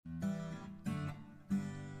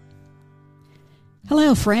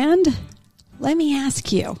Hello, friend. Let me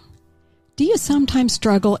ask you, do you sometimes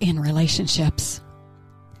struggle in relationships?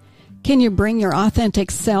 Can you bring your authentic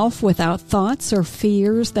self without thoughts or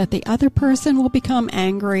fears that the other person will become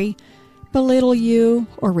angry, belittle you,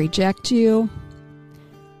 or reject you?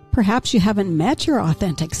 Perhaps you haven't met your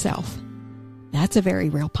authentic self. That's a very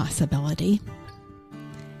real possibility.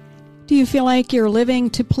 Do you feel like you're living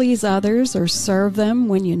to please others or serve them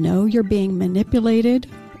when you know you're being manipulated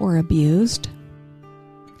or abused?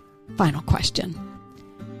 Final question.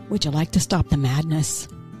 Would you like to stop the madness?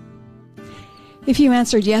 If you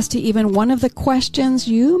answered yes to even one of the questions,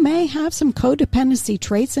 you may have some codependency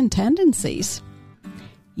traits and tendencies.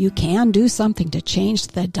 You can do something to change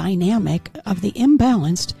the dynamic of the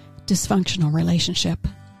imbalanced, dysfunctional relationship.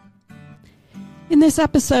 In this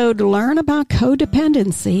episode, learn about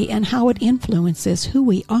codependency and how it influences who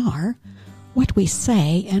we are, what we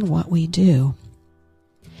say, and what we do.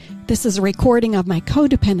 This is a recording of my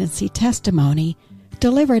codependency testimony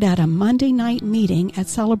delivered at a Monday night meeting at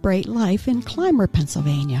Celebrate Life in Clymer,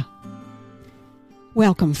 Pennsylvania.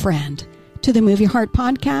 Welcome, friend, to the Move Your Heart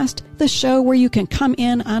podcast, the show where you can come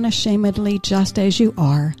in unashamedly just as you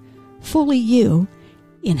are, fully you,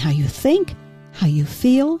 in how you think, how you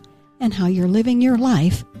feel, and how you're living your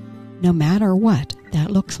life, no matter what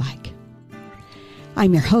that looks like.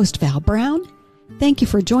 I'm your host, Val Brown. Thank you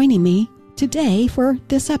for joining me today for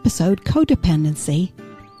this episode, Codependency,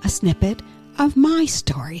 a snippet of my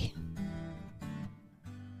story.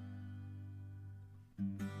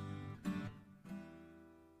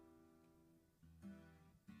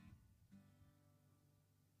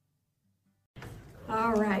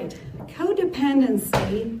 All right,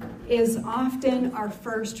 codependency is often our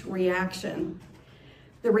first reaction.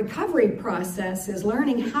 The recovery process is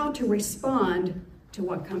learning how to respond to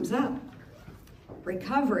what comes up.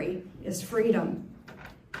 Recovery is freedom.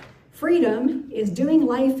 Freedom is doing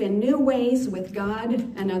life in new ways with God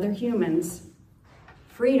and other humans.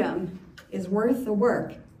 Freedom is worth the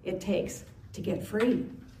work it takes to get free.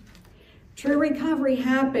 True recovery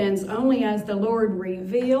happens only as the Lord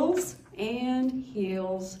reveals and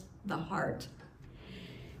heals the heart.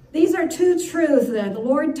 These are two truths that the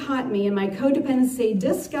Lord taught me in my codependency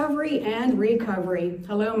discovery and recovery.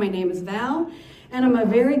 Hello, my name is Val, and I'm a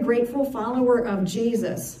very grateful follower of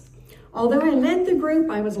Jesus. Although I led the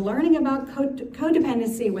group, I was learning about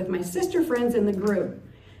codependency with my sister friends in the group.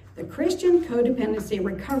 The Christian Codependency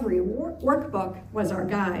Recovery Workbook was our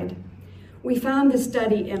guide. We found the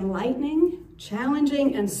study enlightening,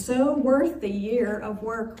 challenging, and so worth the year of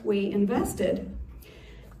work we invested.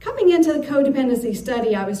 Coming into the codependency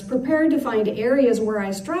study, I was prepared to find areas where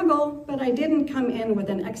I struggle, but I didn't come in with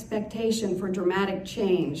an expectation for dramatic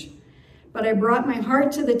change. But I brought my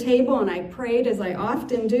heart to the table and I prayed, as I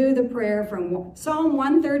often do, the prayer from Psalm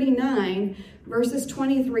 139, verses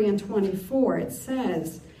 23 and 24. It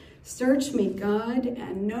says, "Search me, God,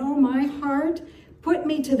 and know my heart. Put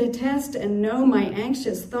me to the test and know my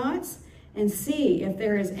anxious thoughts, and see if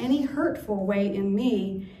there is any hurtful way in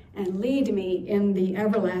me, and lead me in the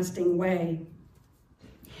everlasting way."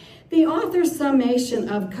 The author's summation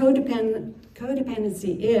of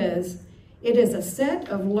codependency is, it is a set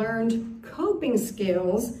of learned coping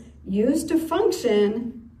skills used to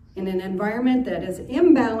function in an environment that is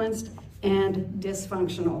imbalanced and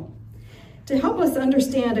dysfunctional. To help us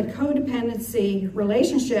understand a codependency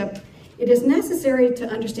relationship, it is necessary to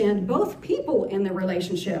understand both people in the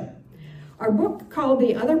relationship. Our book called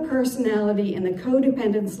The Other Personality in the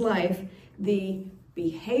Codependent's Life, the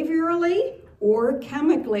behaviorally or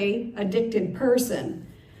chemically addicted person.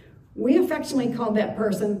 We affectionately called that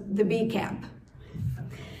person the BCAP.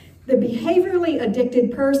 The behaviorally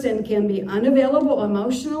addicted person can be unavailable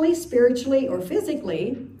emotionally, spiritually, or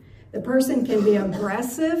physically. The person can be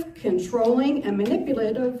aggressive, controlling, and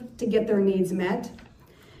manipulative to get their needs met.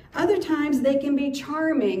 Other times they can be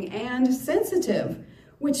charming and sensitive,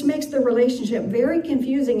 which makes the relationship very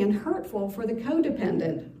confusing and hurtful for the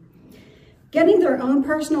codependent. Getting their own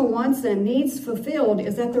personal wants and needs fulfilled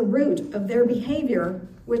is at the root of their behavior,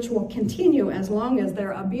 which will continue as long as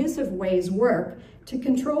their abusive ways work to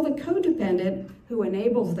control the codependent who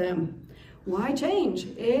enables them. Why change?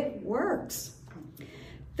 It works.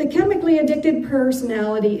 The chemically addicted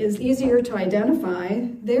personality is easier to identify.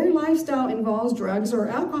 Their lifestyle involves drugs or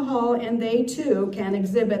alcohol, and they too can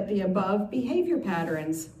exhibit the above behavior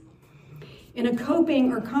patterns. In a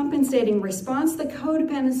coping or compensating response, the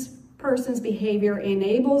codependent person's behavior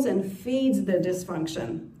enables and feeds the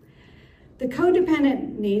dysfunction. The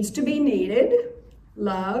codependent needs to be needed,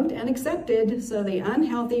 loved, and accepted so the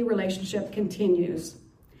unhealthy relationship continues.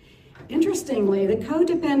 Interestingly, the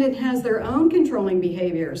codependent has their own controlling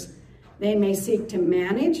behaviors. They may seek to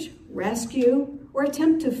manage, rescue, or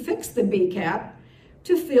attempt to fix the BCAP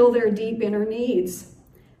to fill their deep inner needs.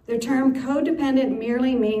 The term codependent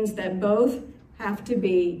merely means that both have to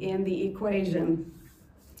be in the equation.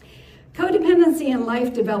 Codependency in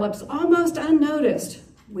life develops almost unnoticed.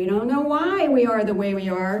 We don't know why we are the way we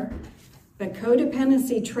are, but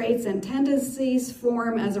codependency traits and tendencies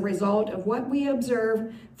form as a result of what we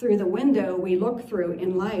observe through the window we look through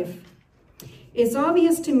in life. It's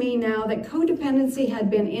obvious to me now that codependency had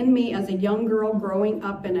been in me as a young girl growing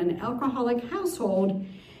up in an alcoholic household,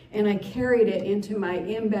 and I carried it into my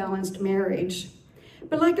imbalanced marriage.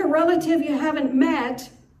 But like a relative you haven't met,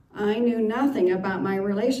 I knew nothing about my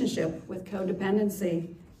relationship with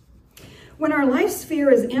codependency. When our life sphere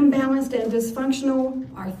is imbalanced and dysfunctional,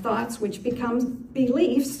 our thoughts, which become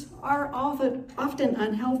beliefs, are often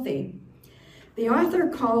unhealthy. The author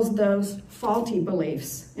calls those faulty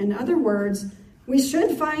beliefs. In other words, we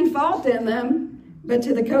should find fault in them, but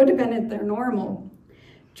to the codependent, they're normal.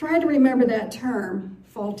 Try to remember that term,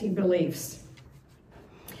 faulty beliefs.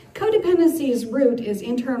 Codependency's root is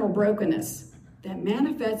internal brokenness that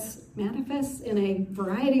manifests in a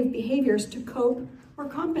variety of behaviors to cope or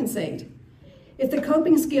compensate. If the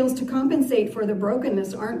coping skills to compensate for the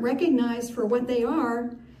brokenness aren't recognized for what they are,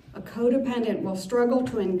 a codependent will struggle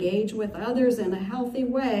to engage with others in a healthy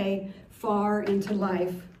way far into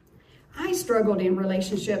life. I struggled in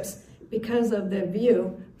relationships because of the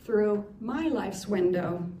view through my life's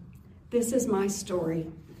window. This is my story.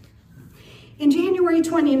 In January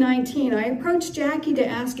 2019, I approached Jackie to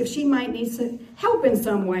ask if she might need some help in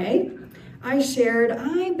some way. I shared,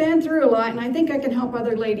 I've been through a lot and I think I can help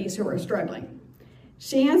other ladies who are struggling.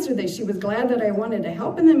 She answered that she was glad that I wanted to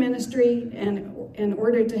help in the ministry, and in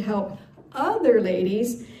order to help other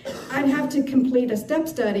ladies, I'd have to complete a step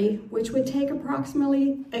study, which would take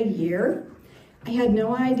approximately a year. I had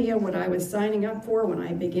no idea what I was signing up for when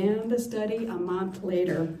I began the study a month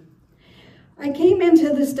later. I came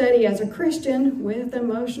into the study as a Christian with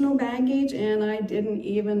emotional baggage, and I didn't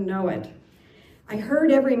even know it. I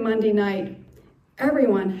heard every Monday night,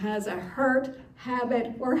 everyone has a hurt,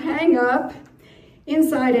 habit, or hang-up.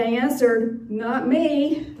 Inside, I answered, not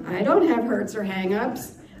me. I don't have hurts or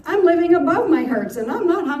hang-ups. I'm living above my hurts, and I'm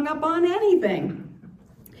not hung up on anything.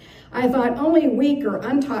 I thought only weak or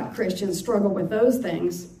untaught Christians struggle with those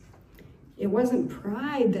things. It wasn't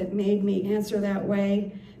pride that made me answer that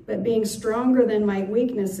way, but being stronger than my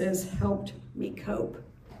weaknesses helped me cope.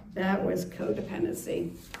 That was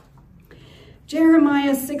codependency.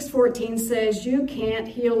 Jeremiah 6:14 says, you can't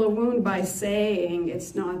heal a wound by saying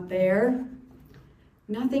it's not there.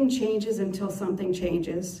 Nothing changes until something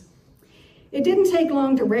changes. It didn't take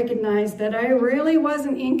long to recognize that I really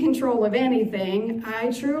wasn't in control of anything.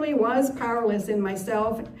 I truly was powerless in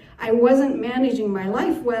myself. I wasn't managing my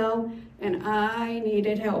life well, and I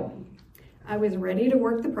needed help. I was ready to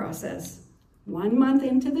work the process. 1 month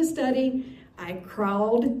into the study, I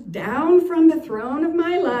crawled down from the throne of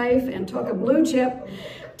my life and took a blue chip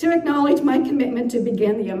to acknowledge my commitment to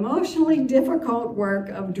begin the emotionally difficult work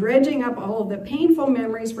of dredging up all of the painful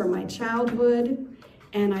memories from my childhood,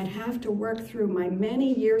 and I'd have to work through my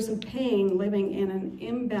many years of pain living in an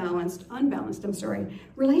unbalanced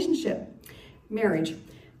relationship, marriage.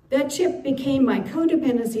 That chip became my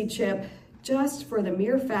codependency chip just for the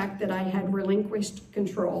mere fact that I had relinquished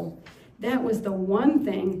control. That was the one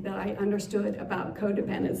thing that I understood about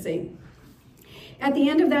codependency. At the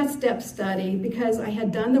end of that step study, because I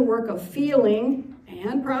had done the work of feeling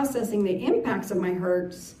and processing the impacts of my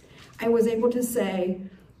hurts, I was able to say,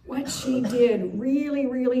 what she did really,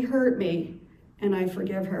 really hurt me, and I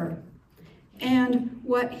forgive her. And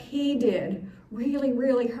what he did really,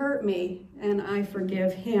 really hurt me, and I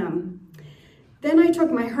forgive him. Then I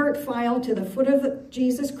took my hurt file to the foot of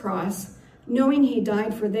Jesus' cross, knowing he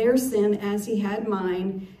died for their sin as he had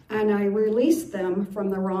mine, and I released them from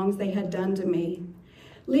the wrongs they had done to me.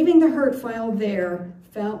 Leaving the hurt file there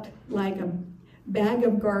felt like a bag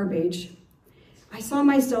of garbage. I saw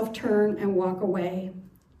myself turn and walk away.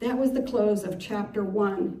 That was the close of chapter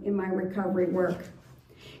 1 in my recovery work.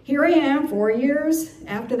 Here I am 4 years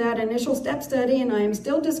after that initial step study, and I am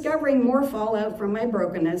still discovering more fallout from my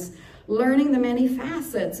brokenness, learning the many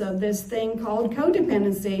facets of this thing called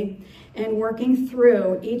codependency, and working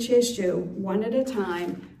through each issue one at a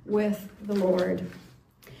time with the Lord.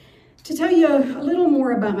 To tell you a little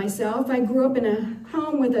more about myself, I grew up in a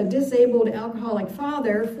home with a disabled alcoholic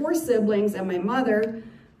father, 4 siblings, and my mother,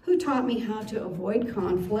 who taught me how to avoid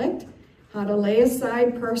conflict, how to lay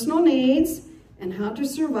aside personal needs, and how to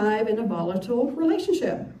survive in a volatile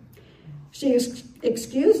relationship. She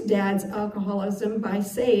excused Dad's alcoholism by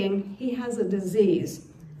saying he has a disease.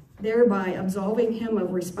 thereby absolving him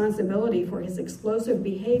of responsibility for his explosive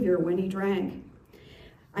behavior when he drank.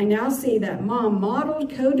 I now see that Mom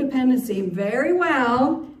modeled codependency very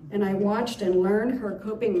well, and I watched and learned her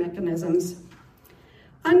coping mechanisms.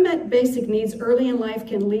 Unmet basic needs early in life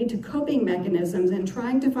can lead to coping mechanisms and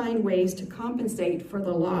trying to find ways to compensate for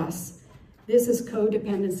the loss. This is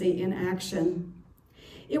codependency in action.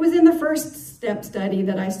 It was in the first step study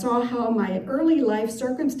that I saw how my early life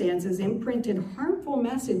circumstances imprinted harmful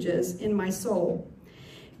messages in my soul.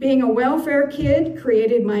 Being a welfare kid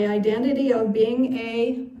created my identity of being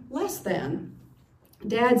a less than.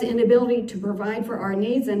 Dad's inability to provide for our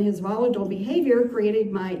needs and his volatile behavior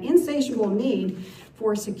created my insatiable need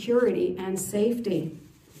for security and safety.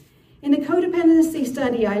 In the codependency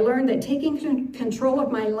study, I learned that taking control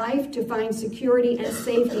of my life to find security and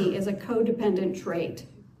safety is a codependent trait.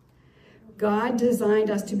 God designed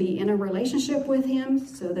us to be in a relationship with him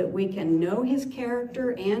so that we can know his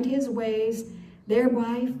character and his ways,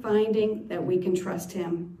 thereby finding that we can trust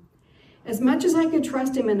him. As much as I could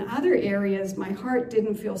trust him in other areas, my heart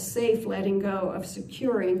didn't feel safe letting go of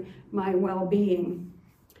securing my well-being.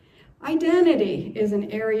 Identity is an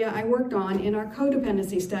area I worked on in our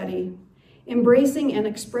codependency study. Embracing and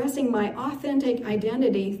expressing my authentic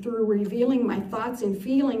identity through revealing my thoughts and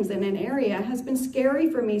feelings in an area has been scary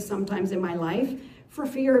for me sometimes in my life for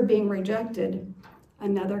fear of being rejected,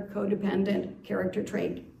 another codependent character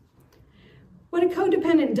trait. What a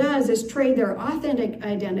codependent does is trade their authentic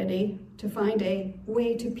identity to find a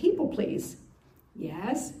way to people please.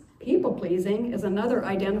 Yes, people pleasing is another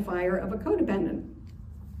identifier of a codependent.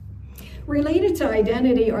 Related to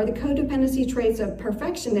identity are the codependency traits of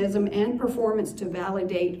perfectionism and performance to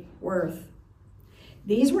validate worth.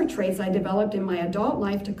 These were traits I developed in my adult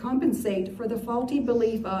life to compensate for the faulty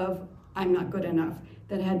belief of I'm not good enough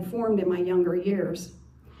that had formed in my younger years.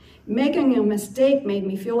 Making a mistake made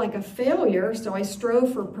me feel like a failure, so I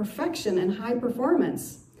strove for perfection and high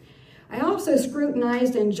performance. I also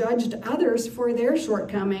scrutinized and judged others for their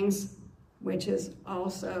shortcomings, which is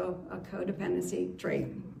also a codependency trait.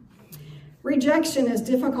 Rejection is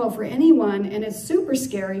difficult for anyone, and it's super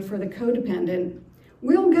scary for the codependent.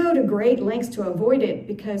 We'll go to great lengths to avoid it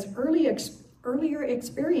because earlier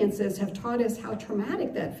experiences have taught us how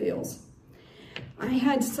traumatic that feels. I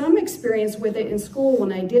had some experience with it in school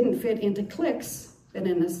when I didn't fit into cliques, but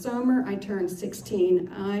in the summer I turned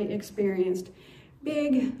 16, I experienced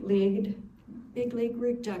big league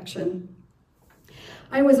rejection.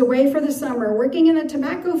 I was away for the summer, working in the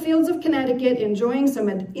tobacco fields of Connecticut, enjoying some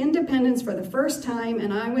independence for the first time,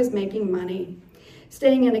 and I was making money.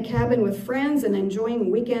 Staying in a cabin with friends and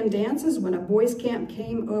enjoying weekend dances when a boys' camp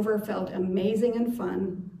came over felt amazing and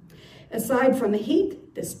fun. Aside from the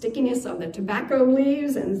heat, the stickiness of the tobacco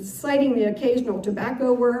leaves, and sighting the occasional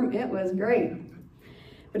tobacco worm, it was great.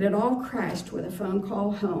 But it all crashed with a phone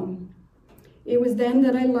call home. It was then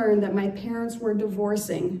that I learned that my parents were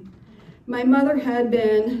divorcing. My mother had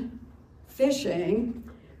been fishing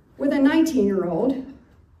with a 19-year-old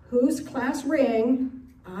whose class ring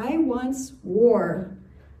I once wore,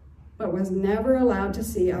 but was never allowed to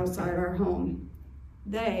see outside our home.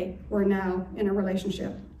 They were now in a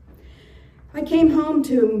relationship. I came home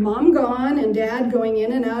to Mom gone and Dad going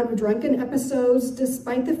in and out of drunken episodes,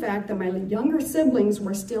 despite the fact that my younger siblings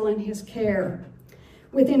were still in his care.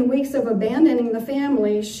 Within weeks of abandoning the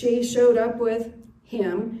family, she showed up with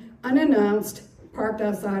him, unannounced, parked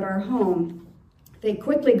outside our home. They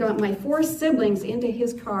quickly got my 4 siblings into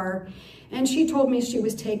his car, and she told me she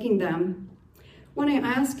was taking them. When I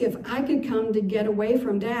asked if I could come to get away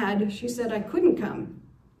from Dad, she said I couldn't come.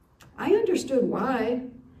 I understood why,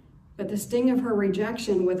 but the sting of her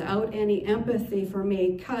rejection without any empathy for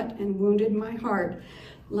me cut and wounded my heart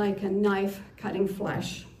like a knife cutting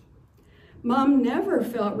flesh. Mom never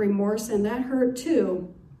felt remorse, and that hurt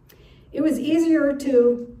too. It was easier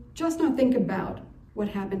to just not think about what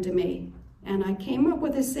happened to me, and I came up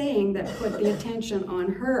with a saying that put the attention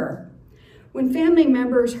on her. When family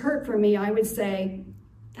members hurt for me, I would say,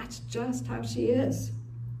 that's just how she is.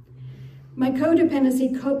 My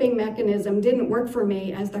codependency coping mechanism didn't work for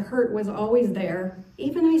me as the hurt was always there,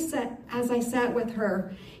 even as I sat with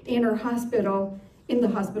her in the hospital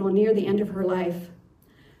near the end of her life.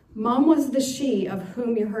 Mom was the she of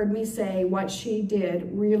whom you heard me say what she did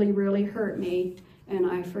really, really hurt me, and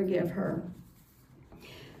I forgive her.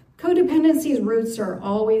 Codependency's roots are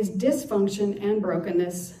always dysfunction and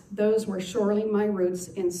brokenness. Those were surely my roots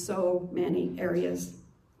in so many areas.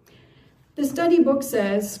 The study book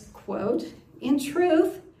says, quote, in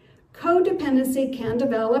truth, codependency can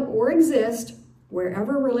develop or exist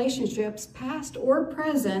wherever relationships, past or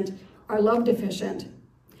present, are love deficient.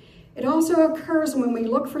 It also occurs when we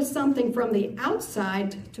look for something from the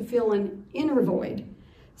outside to fill an inner void.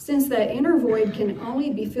 Since that inner void can only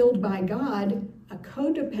be filled by God, a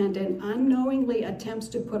codependent unknowingly attempts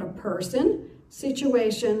to put a person,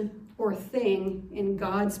 situation, or thing in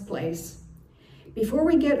God's place. Before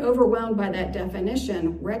we get overwhelmed by that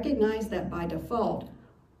definition, recognize that by default,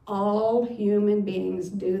 all human beings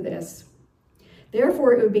do this.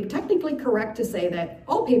 Therefore, it would be technically correct to say that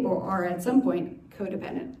all people are at some point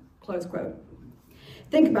codependent, close quote.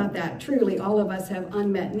 Think about that. Truly, all of us have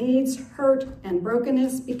unmet needs, hurt, and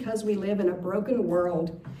brokenness because we live in a broken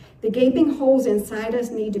world. The gaping holes inside us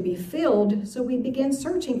need to be filled, so we begin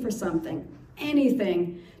searching for something,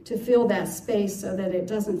 anything, to fill that space so that it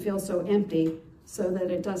doesn't feel so empty, so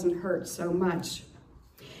that it doesn't hurt so much.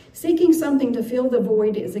 Seeking something to fill the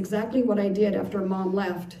void is exactly what I did after Mom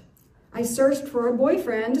left. I searched for a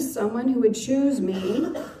boyfriend, someone who would choose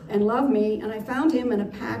me and love me, and I found him in a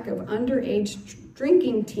pack of underage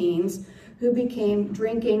drinking teens who became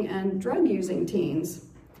drinking and drug-using teens.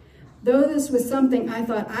 Though this was something I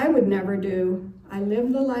thought I would never do, I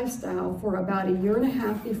lived the lifestyle for about a year and a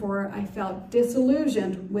half before I felt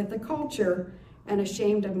disillusioned with the culture and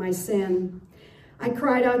ashamed of my sin. I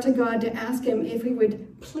cried out to God to ask him if he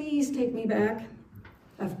would please take me back.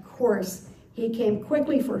 Of course, he came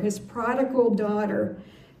quickly for his prodigal daughter.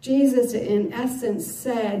 Jesus, in essence,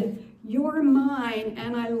 said, "You're mine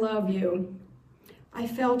and I love you." I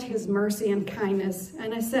felt his mercy and kindness,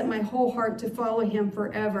 and I set my whole heart to follow him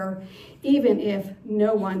forever, even if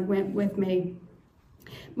no one went with me.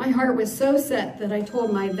 My heart was so set that I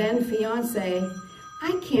told my then fiance,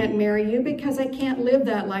 "I can't marry you because I can't live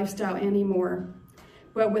that lifestyle anymore."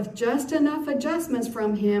 But with just enough adjustments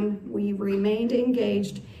from him, we remained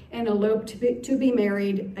engaged and eloped to be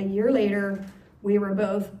married. A year later, we were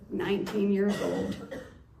both 19 years old.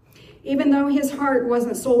 Even though his heart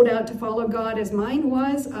wasn't sold out to follow God as mine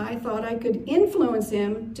was, I thought I could influence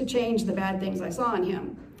him to change the bad things I saw in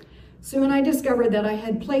him. Soon I discovered that I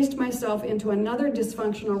had placed myself into another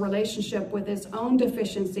dysfunctional relationship with its own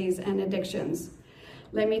deficiencies and addictions.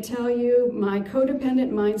 Let me tell you, my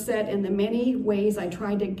codependent mindset and the many ways I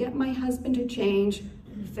tried to get my husband to change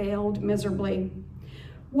failed miserably.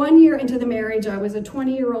 1 year into the marriage, I was a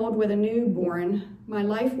 20-year-old with a newborn. My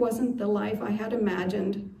life wasn't the life I had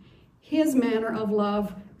imagined. His manner of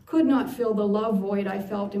love could not fill the love void I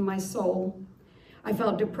felt in my soul. I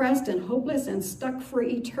felt depressed and hopeless and stuck for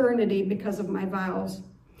eternity because of my vows.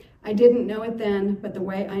 I didn't know it then, but the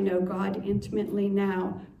way I know God intimately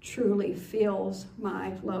now truly fills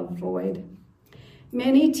my love void.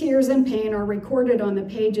 Many tears and pain are recorded on the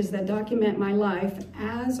pages that document my life,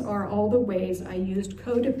 as are all the ways I used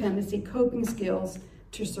codependency coping skills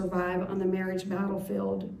to survive on the marriage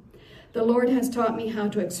battlefield. The Lord has taught me how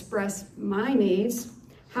to express my needs,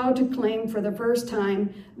 how to claim for the first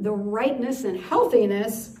time the rightness and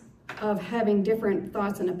healthiness of having different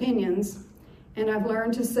thoughts and opinions, and I've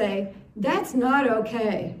learned to say, "That's not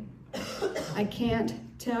okay." I can't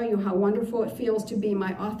tell you how wonderful it feels to be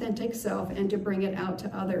my authentic self and to bring it out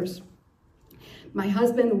to others. My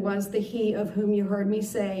husband was the he of whom you heard me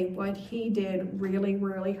say what he did really,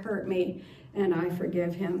 really hurt me, and I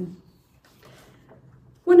forgive him.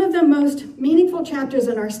 One of the most meaningful chapters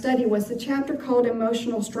in our study was the chapter called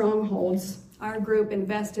Emotional Strongholds. Our group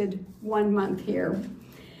invested 1 month here.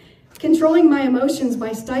 Controlling my emotions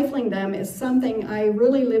by stifling them is something I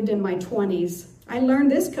really lived in my 20s. I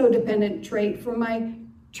learned this codependent trait from my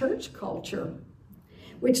church culture,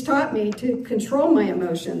 which taught me to control my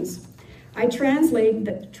emotions. I translated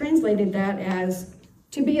that as,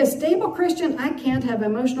 to be a stable Christian, I can't have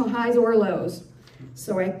emotional highs or lows.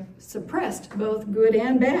 So I suppressed both good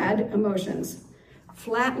and bad emotions.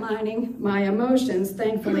 Flatlining my emotions,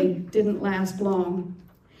 thankfully, didn't last long.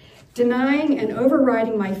 Denying and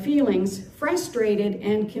overriding my feelings frustrated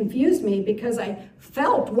and confused me because I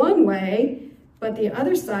felt one way, but the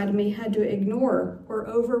other side of me had to ignore or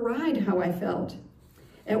override how I felt.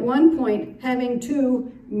 At one point, having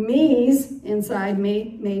two me's inside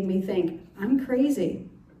me made me think, I'm crazy.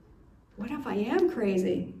 What if I am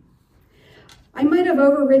crazy? I might have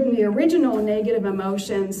overridden the original negative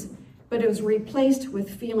emotions, but it was replaced with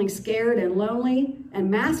feeling scared and lonely and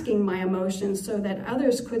masking my emotions so that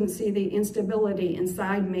others couldn't see the instability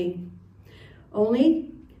inside me.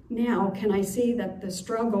 Only now can I see that the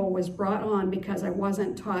struggle was brought on because I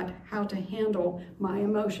wasn't taught how to handle my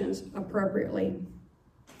emotions appropriately.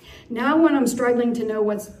 Now when I'm struggling to know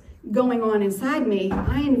what's going on inside me,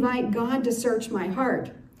 I invite God to search my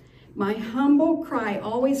heart. My humble cry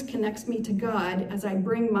always connects me to God as I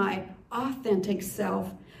bring my authentic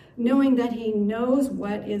self, knowing that he knows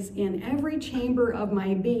what is in every chamber of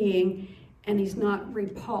my being, and he's not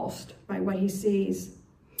repulsed by what he sees.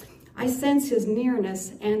 I sense his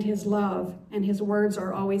nearness and his love, and his words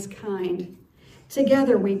are always kind.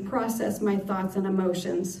 Together we process my thoughts and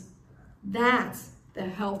emotions. That's the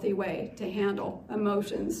healthy way to handle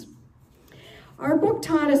emotions. Our book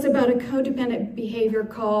taught us about a codependent behavior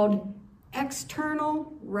called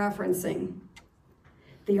external referencing.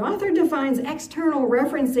 The author defines external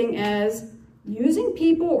referencing as using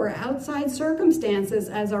people or outside circumstances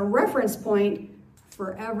as a reference point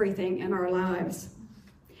for everything in our lives.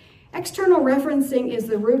 External referencing is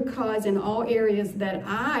the root cause in all areas that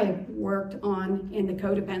I worked on in the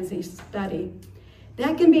codependency study.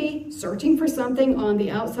 That can be searching for something on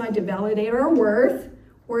the outside to validate our worth,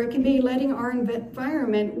 or it can be letting our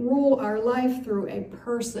environment rule our life through a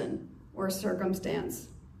person or circumstance.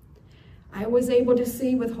 I was able to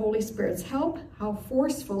see with Holy Spirit's help how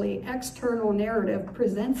forcefully external narrative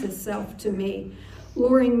presents itself to me,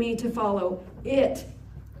 luring me to follow it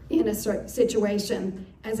in a situation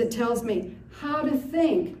as it tells me how to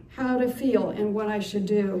think, how to feel, and what I should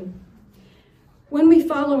do. When we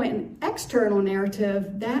follow an external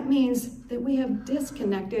narrative, that means that we have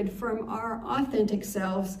disconnected from our authentic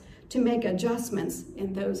selves to make adjustments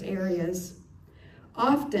in those areas.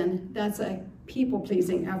 Often, that's a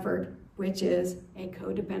people-pleasing effort, which is a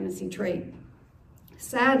codependency trait.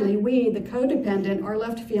 Sadly, we, the codependent, are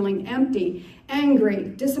left feeling empty, angry,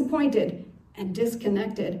 disappointed, and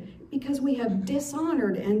disconnected because we have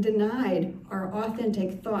dishonored and denied our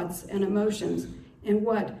authentic thoughts and emotions and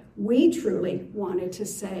what we truly wanted to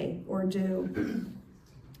say or do.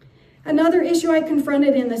 Another issue I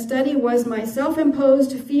confronted in the study was my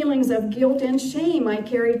self-imposed feelings of guilt and shame I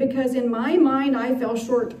carried because in my mind I fell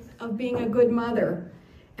short of being a good mother,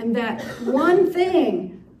 and that one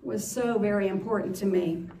thing was so very important to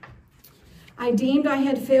me. I deemed I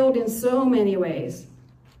had failed in so many ways.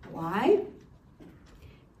 Why?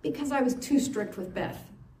 Because I was too strict with Beth.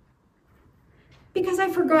 Because I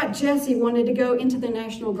forgot Jesse wanted to go into the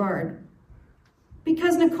National Guard.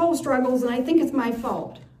 Because Nicole struggles and I think it's my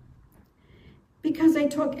fault. Because I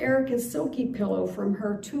took Erica's silky pillow from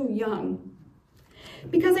her too young.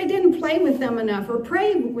 Because I didn't play with them enough or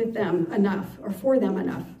pray with them enough or for them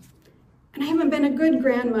enough. And I haven't been a good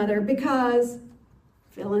grandmother because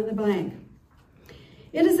fill in the blank.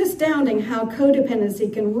 It is astounding how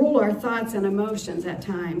codependency can rule our thoughts and emotions at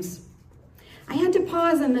times. I had to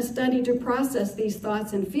pause in the study to process these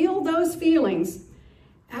thoughts and feel those feelings.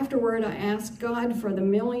 Afterward, I asked God for the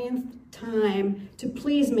millionth time to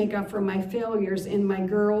please make up for my failures in my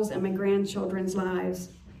girls' and my grandchildren's lives.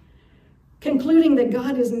 Concluding that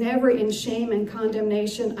God is never in shame and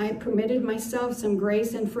condemnation, I permitted myself some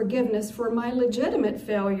grace and forgiveness for my legitimate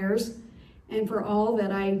failures and for all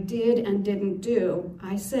that I did and didn't do.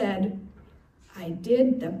 I said, I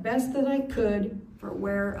did the best that I could for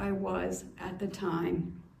where I was at the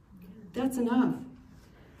time. That's enough.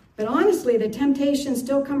 But honestly, the temptations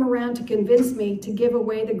still come around to convince me to give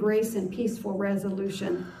away the grace and peaceful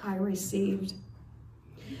resolution I received.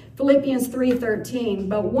 Philippians 3:13,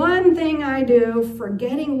 but one thing I do,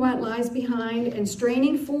 forgetting what lies behind and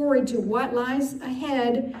straining forward to what lies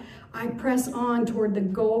ahead, I press on toward the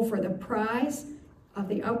goal for the prize of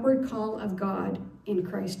the upward call of God in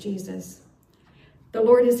Christ Jesus. The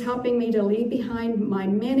Lord is helping me to leave behind my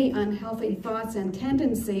many unhealthy thoughts and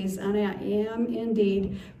tendencies, and I am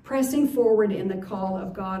indeed pressing forward in the call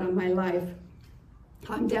of God on my life.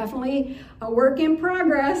 I'm definitely a work in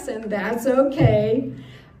progress, and that's okay.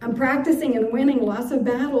 I'm practicing and winning lots of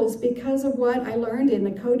battles because of what I learned in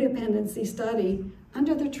the codependency study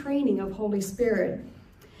under the training of Holy Spirit.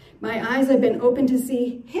 My eyes have been open to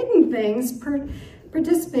see hidden things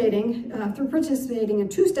participating in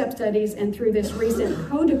two-step studies and through this recent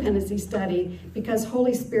codependency study because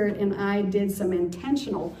Holy Spirit and I did some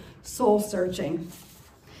intentional soul searching.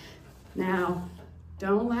 Now,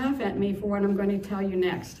 don't laugh at me for what I'm going to tell you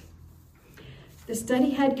next. The study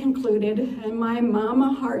had concluded and my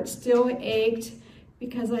mama heart still ached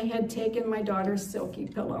because I had taken my daughter's silky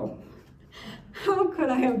pillow. How could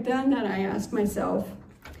I have done that, I asked myself.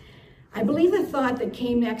 I believe the thought that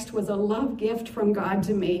came next was a love gift from God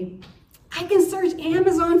to me. I can search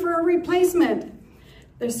Amazon for a replacement.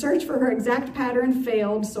 The search for her exact pattern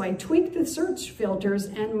failed, so I tweaked the search filters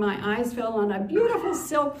and my eyes fell on a beautiful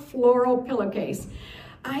silk floral pillowcase.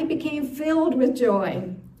 I became filled with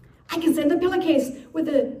joy. I can send the pillowcase with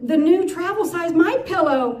the new travel size My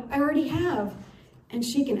Pillow I already have, and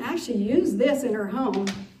she can actually use this in her home.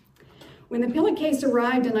 When the pillowcase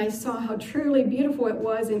arrived and I saw how truly beautiful it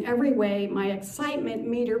was in every way, my excitement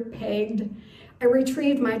meter pegged. I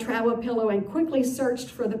retrieved my travel pillow and quickly searched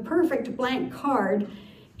for the perfect blank card.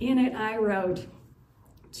 In it, I wrote,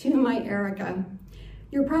 "To my Erica,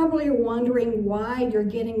 you're probably wondering why you're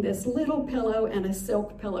getting this little pillow and a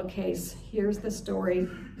silk pillowcase. Here's the story.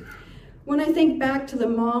 When I think back to the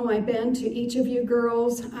mom I've been to each of you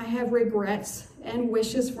girls, I have regrets and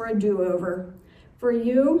wishes for a do-over. For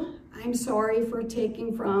you, I'm sorry for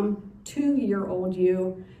taking from 2-year-old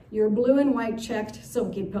you your blue and white checked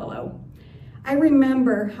silky pillow. I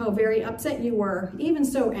remember how very upset you were, even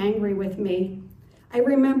so angry with me. I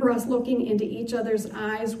remember us looking into each other's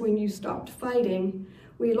eyes when you stopped fighting.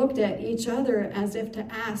 We looked at each other as if to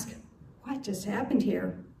ask, what just happened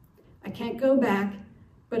here? I can't go back,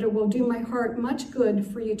 but it will do my heart much good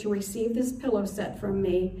for you to receive this pillow set from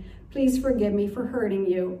me. Please forgive me for hurting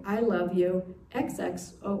you. I love you.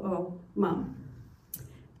 XXOO, Mom."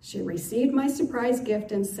 She received my surprise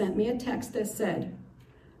gift and sent me a text that said,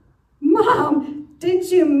 "Mom, did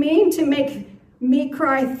you mean to make me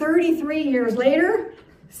cry 33 years later?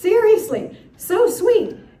 Seriously, so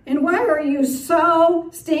sweet. And why are you so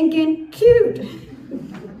stinking cute?"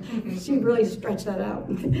 She really stretched that out.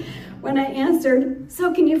 When I answered,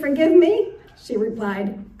 "So can you forgive me?" she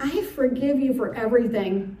replied, "I forgive you for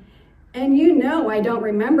everything. And you know I don't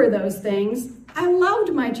remember those things. I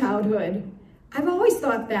loved my childhood. I've always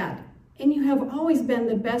thought that. And you have always been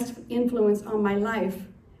the best influence on my life.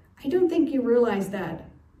 I don't think you realize that.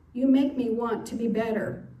 You make me want to be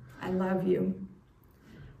better. I love you."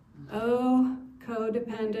 Oh,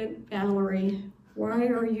 codependent Valerie, why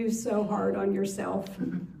are you so hard on yourself?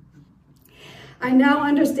 I now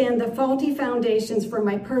understand the faulty foundations for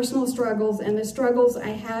my personal struggles and the struggles I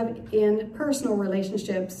have in personal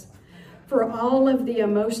relationships. For all of the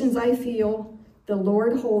emotions I feel, the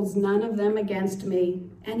Lord holds none of them against me,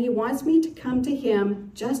 and He wants me to come to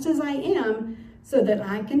Him just as I am so that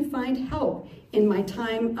I can find help in my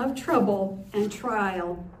time of trouble and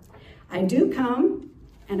trial. I do come,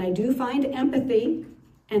 and I do find empathy,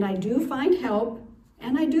 and I do find help,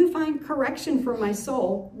 and I do find correction for my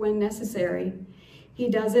soul when necessary. He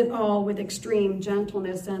does it all with extreme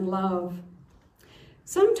gentleness and love.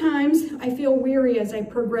 Sometimes I feel weary as I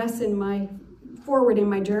progress forward in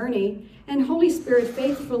my journey, and Holy Spirit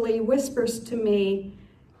faithfully whispers to me,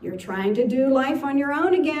 "You're trying to do life on your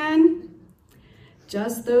own again."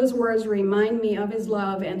 Just those words remind me of His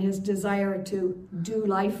love and His desire to do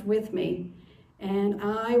life with me. And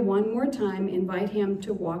I, one more time, invite Him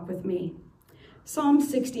to walk with me. Psalm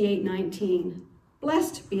 68:19.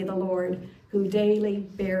 Blessed be the Lord, who daily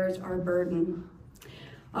bears our burden.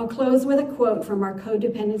 I'll close with a quote from our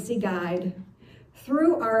Codependency Guide.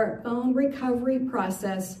 Through our own recovery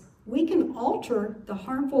process, we can alter the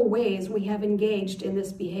harmful ways we have engaged in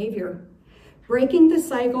this behavior. Breaking the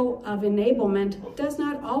cycle of enablement does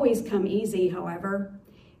not always come easy, however.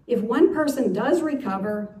 If one person does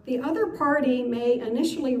recover, the other party may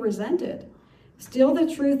initially resent it. Still, the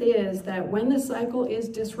truth is that when the cycle is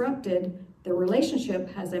disrupted, the relationship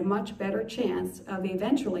has a much better chance of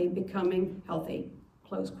eventually becoming healthy.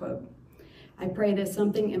 Close quote. I pray that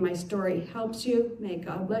something in my story helps you. May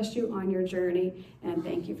God bless you on your journey, and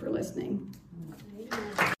thank you for listening.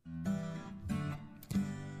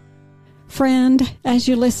 Friend, as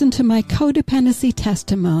you listen to my codependency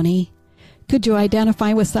testimony, could you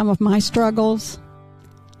identify with some of my struggles?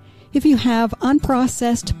 If you have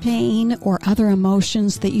unprocessed pain or other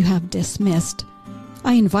emotions that you have dismissed,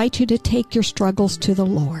 I invite you to take your struggles to the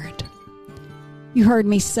Lord. You heard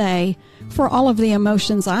me say, for all of the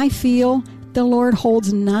emotions I feel, the Lord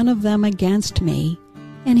holds none of them against me,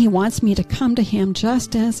 and He wants me to come to Him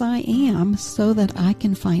just as I am so that I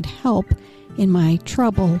can find help in my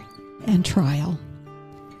trouble and trial.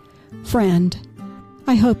 Friend,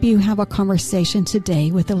 I hope you have a conversation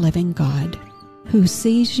today with the living God who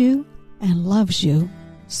sees you and loves you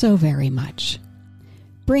so very much.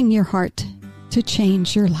 Bring your heart to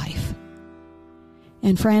change your life.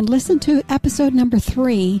 And friend, listen to episode number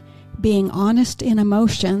 3, Being Honest in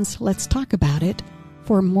Emotions. Let's talk about it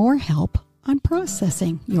for more help on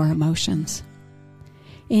processing your emotions.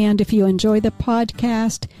 And if you enjoy the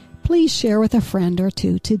podcast, please share with a friend or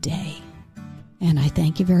two today. And I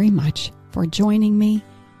thank you very much for joining me,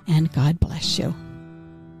 and God bless you.